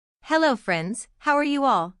Hello friends, how are you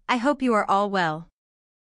all? I hope you are all well.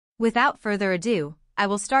 Without further ado, I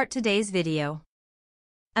will start today's video.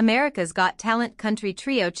 America's Got Talent country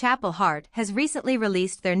trio Chapel Hart has recently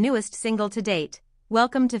released their newest single to date,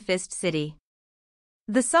 Welcome to Fist City.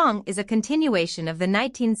 The song is a continuation of the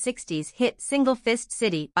 1960s hit single Fist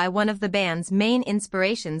City by one of the band's main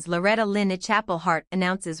inspirations Loretta. Lynn. Chapel Hart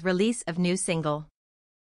announces release of new single.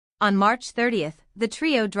 On March 30th, the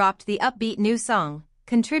trio dropped the upbeat new song,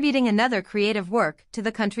 contributing another creative work to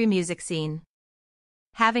the country music scene.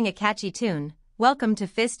 Having a catchy tune, Welcome to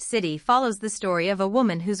Fist City follows the story of a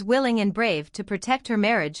woman who's willing and brave to protect her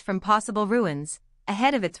marriage from possible ruins.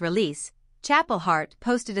 Ahead of its release, Chapel Hart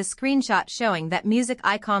posted a screenshot showing that music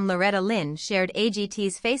icon Loretta Lynn shared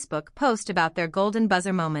AGT's Facebook post about their golden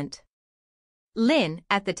buzzer moment. Lynn,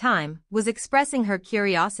 at the time, was expressing her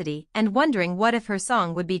curiosity and wondering what if her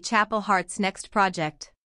song would be Chapel Hart's next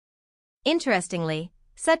project. Interestingly,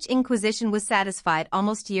 such inquisition was satisfied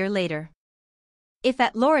almost a year later. If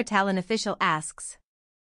at Loretta an official asks,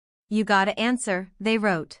 "You gotta answer," they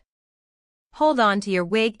wrote. Hold on to your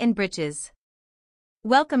wig and britches.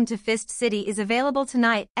 Welcome to Fist City is available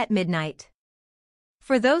tonight at midnight.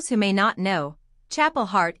 For those who may not know, Chapel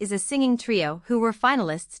Hart is a singing trio who were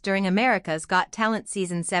finalists during America's Got Talent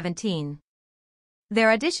Season 17.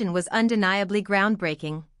 Their audition was undeniably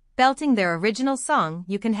groundbreaking, belting their original song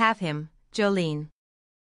You Can Have Him, Jolene.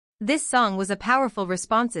 This song was a powerful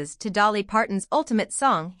response to Dolly Parton's ultimate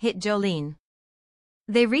song hit Jolene.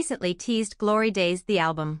 They recently teased Glory Days, the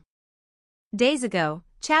album. Days ago,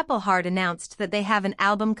 Chapel Hart announced that they have an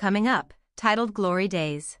album coming up, titled Glory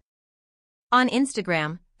Days. On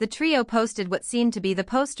Instagram, the trio posted what seemed to be the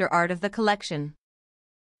poster art of the collection.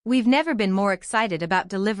 "We've never been more excited about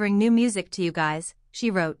delivering new music to you guys,"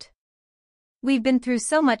 she wrote. "We've been through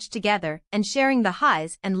so much together, and sharing the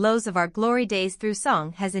highs and lows of our Glory Days through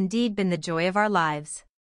song has indeed been the joy of our lives."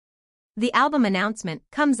 The album announcement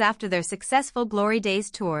comes after their successful Glory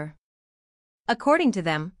Days tour. According to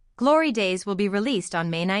them, Glory Days will be released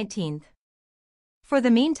on May 19th. For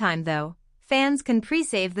the meantime though, fans can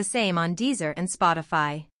pre-save the same on Deezer and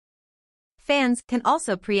Spotify. Fans can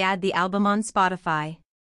also pre-add the album on Spotify.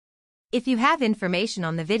 If you have information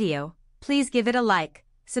on the video, please give it a like,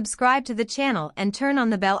 subscribe to the channel and turn on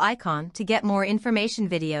the bell icon to get more information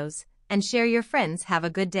videos, and share your friends. Have a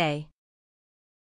good day.